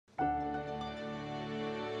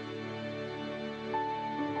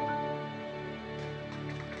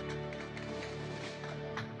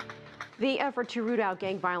The effort to root out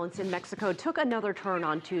gang violence in Mexico took another turn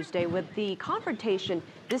on Tuesday with the confrontation,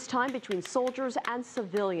 this time between soldiers and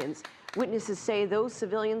civilians. Witnesses say those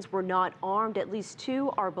civilians were not armed. At least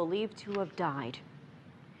 2 are believed to have died.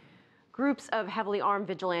 Groups of heavily armed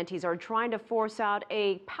vigilantes are trying to force out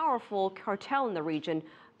a powerful cartel in the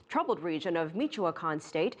troubled region of Michoacan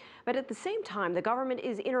state. But at the same time, the government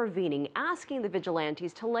is intervening, asking the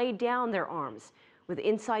vigilantes to lay down their arms. With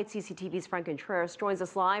Insight, CCTV's Franc Contreras joins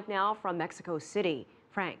us live now from Mexico City.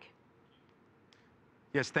 Frank.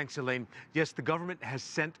 Yes, thanks, Elaine. Yes, the government has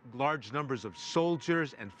sent large numbers of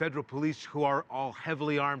soldiers and federal police who are all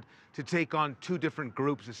heavily armed to take on 2 different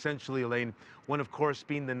groups, essentially, Elaine. One, of course,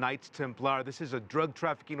 being the Knights Templar. This is a drug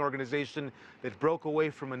trafficking organization that broke away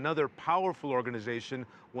from another powerful organization,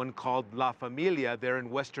 one called La Familia, there in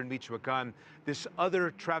western Michoacan. This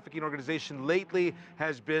other trafficking organization lately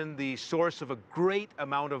has been the source of a great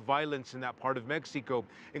amount of violence in that part of Mexico,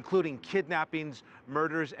 including kidnappings,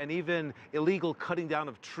 murders, and even illegal cutting down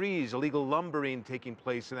of trees, illegal lumbering taking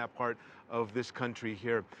place in that part of this country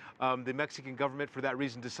here. The Mexican government, for that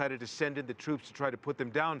reason, decided to send in the troops to try to put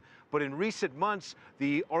them down. But in recent months,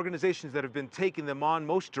 the organizations that have been taking them on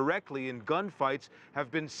most directly in gunfights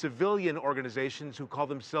have been civilian organizations who call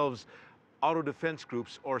themselves auto defense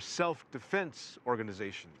groups or self-defense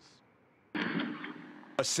organizations.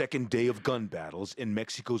 A second day of gun battles in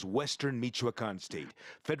Mexico's western Michoacan state.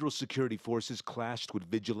 Federal security forces clashed with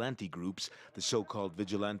vigilante groups. The so-called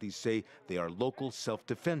vigilantes say they are local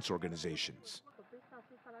self-defense organizations.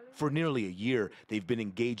 For nearly a year, they've been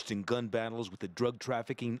engaged in gun battles with a drug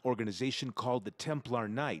trafficking organization called the Templar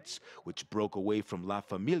Knights, which broke away from La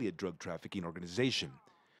Familia drug trafficking organization.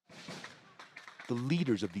 The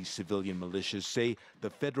leaders of these civilian militias say the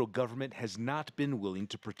federal government has not been willing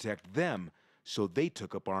to protect them, so they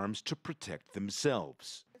took up arms to protect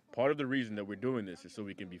themselves. Part of the reason that we're doing this is so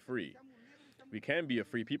we can be free. We can be a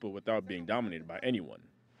free people without being dominated by anyone.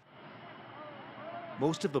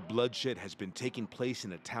 Most of the bloodshed has been taking place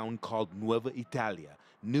in a town called Nueva Italia,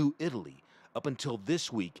 New Italy. Up until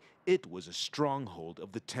this week, it was a stronghold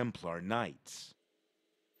of the Templar Knights.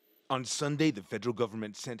 On Sunday, the federal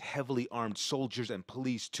government sent heavily armed soldiers and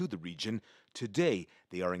police to the region. Today,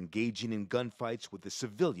 they are engaging in gunfights with the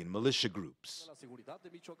civilian militia groups.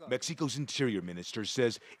 Mexico's interior minister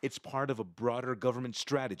says it's part of a broader government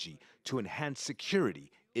strategy to enhance security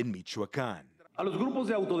in Michoacan.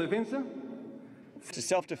 To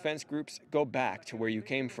self-defense groups, go back to where you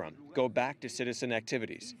came from. Go back to citizen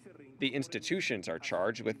activities. The institutions are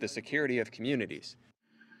charged with the security of communities.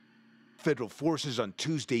 Federal forces on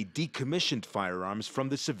Tuesday decommissioned firearms from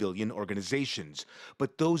the civilian organizations.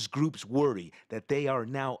 But those groups worry that they are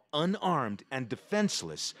now unarmed and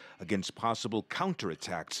defenseless against possible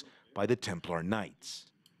counterattacks by the Templar Knights.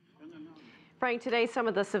 Frank, today some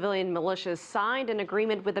of the civilian militias signed an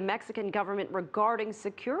agreement with the Mexican government regarding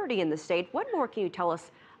security in the state. What more can you tell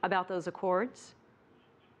us about those accords?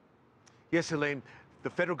 Yes, Elaine. The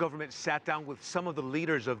federal government sat down with some of the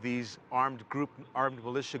leaders of these armed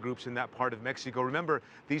militia groups in that part of Mexico. Remember,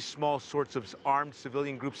 these small sorts of armed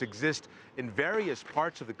civilian groups exist in various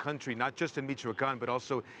parts of the country, not just in Michoacan, but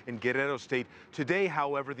also in Guerrero state. Today,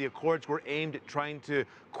 however, the accords were aimed at trying to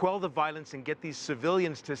quell the violence and get these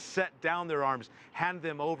civilians to set down their arms, hand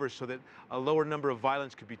them over so that a lower number of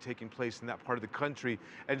violence could be taking place in that part of the country.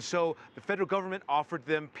 And so the federal government offered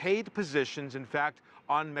them paid positions, in fact,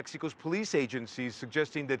 on Mexico's police agencies,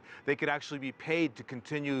 suggesting that they could actually be paid to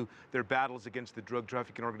continue their battles against the drug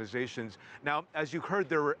trafficking organizations. Now, as you heard,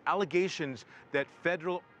 there were allegations that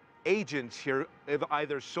federal agents here,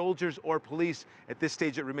 either soldiers or police, at this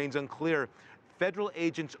stage it remains unclear, federal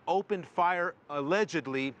agents opened fire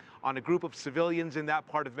allegedly on a group of civilians in that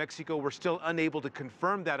part of Mexico. We're still unable to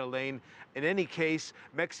confirm that, Elaine. In any case,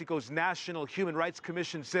 Mexico's National Human Rights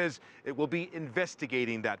Commission says it will be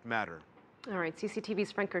investigating that matter. All right,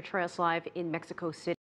 CCTV's Franc Contreras live in Mexico City.